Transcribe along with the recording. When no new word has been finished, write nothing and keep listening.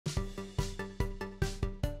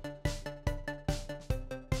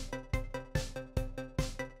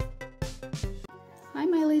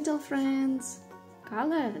my little friends.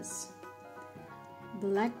 Colors: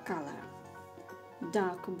 black color,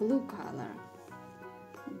 dark blue color,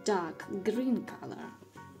 dark green color,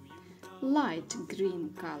 light green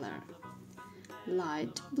color,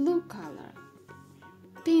 light blue color,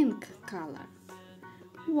 pink color,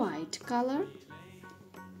 white color,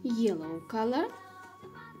 yellow color,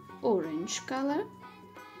 orange color,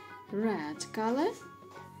 red color,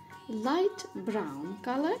 light brown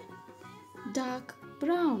color, dark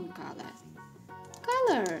brown color.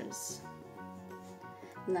 Colors.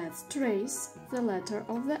 Let's trace the letter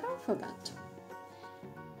of the alphabet.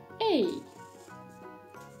 A.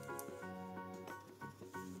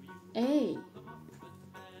 A.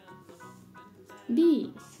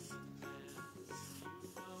 B.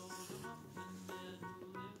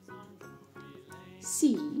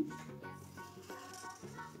 C.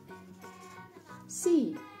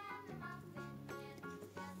 C.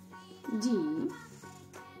 D.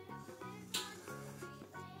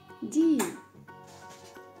 D.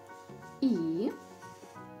 E.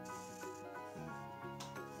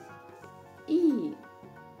 E.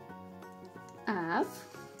 F.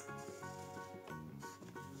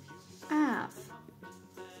 F.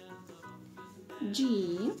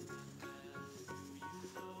 G.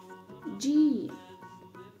 G.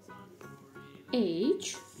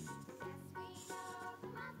 H.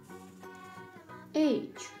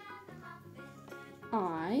 H.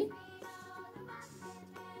 I.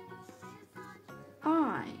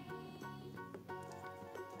 I.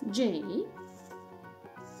 J.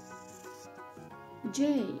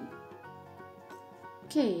 J.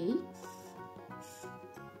 K.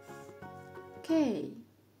 K.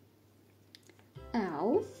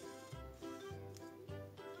 L.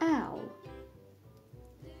 L.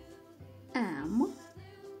 M.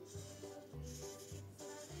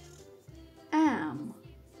 M.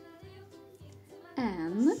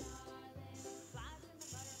 N.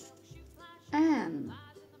 N.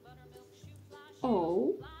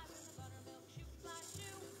 O.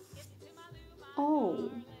 O.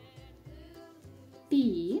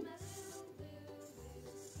 P.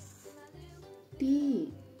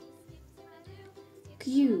 P.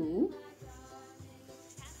 Q.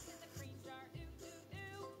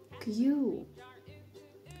 Q.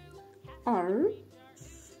 R.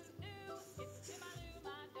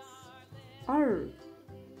 R.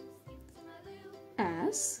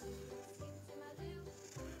 S.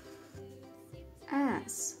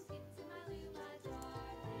 S.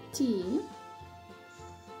 T.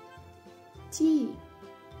 T.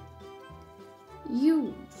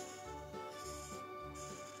 U.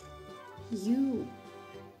 U.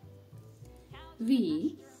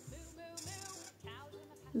 V.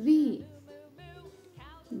 V.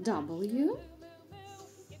 W.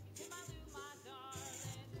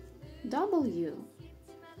 W.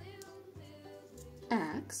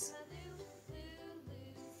 X.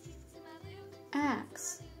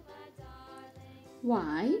 X.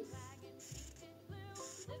 Y.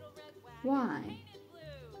 Y.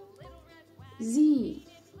 Z.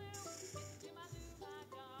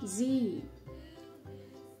 Z.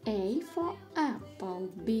 A for apple,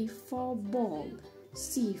 B for ball,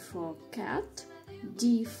 C for cat,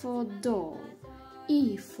 D for doll,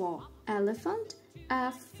 E for elephant,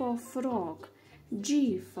 F for frog,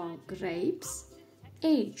 G for grapes,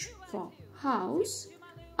 H for house,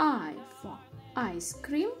 I for ice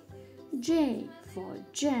cream, J for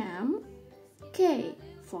jam, K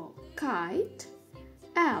for kite,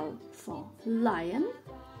 L for lion,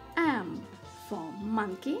 M for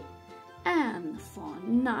monkey, N for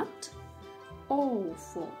nut, O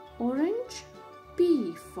for orange,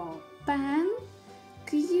 P for pen,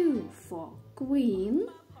 Q for queen,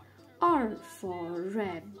 R for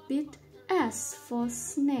rabbit, S for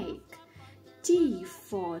snake, T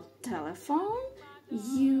for telephone,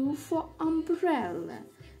 U for umbrella,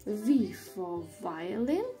 V for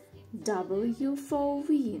violin, W for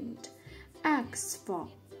wind, X for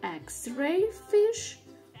X-ray fish,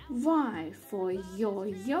 Y for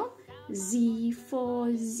yo-yo, Z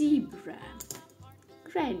for zebra.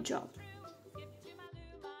 Great job!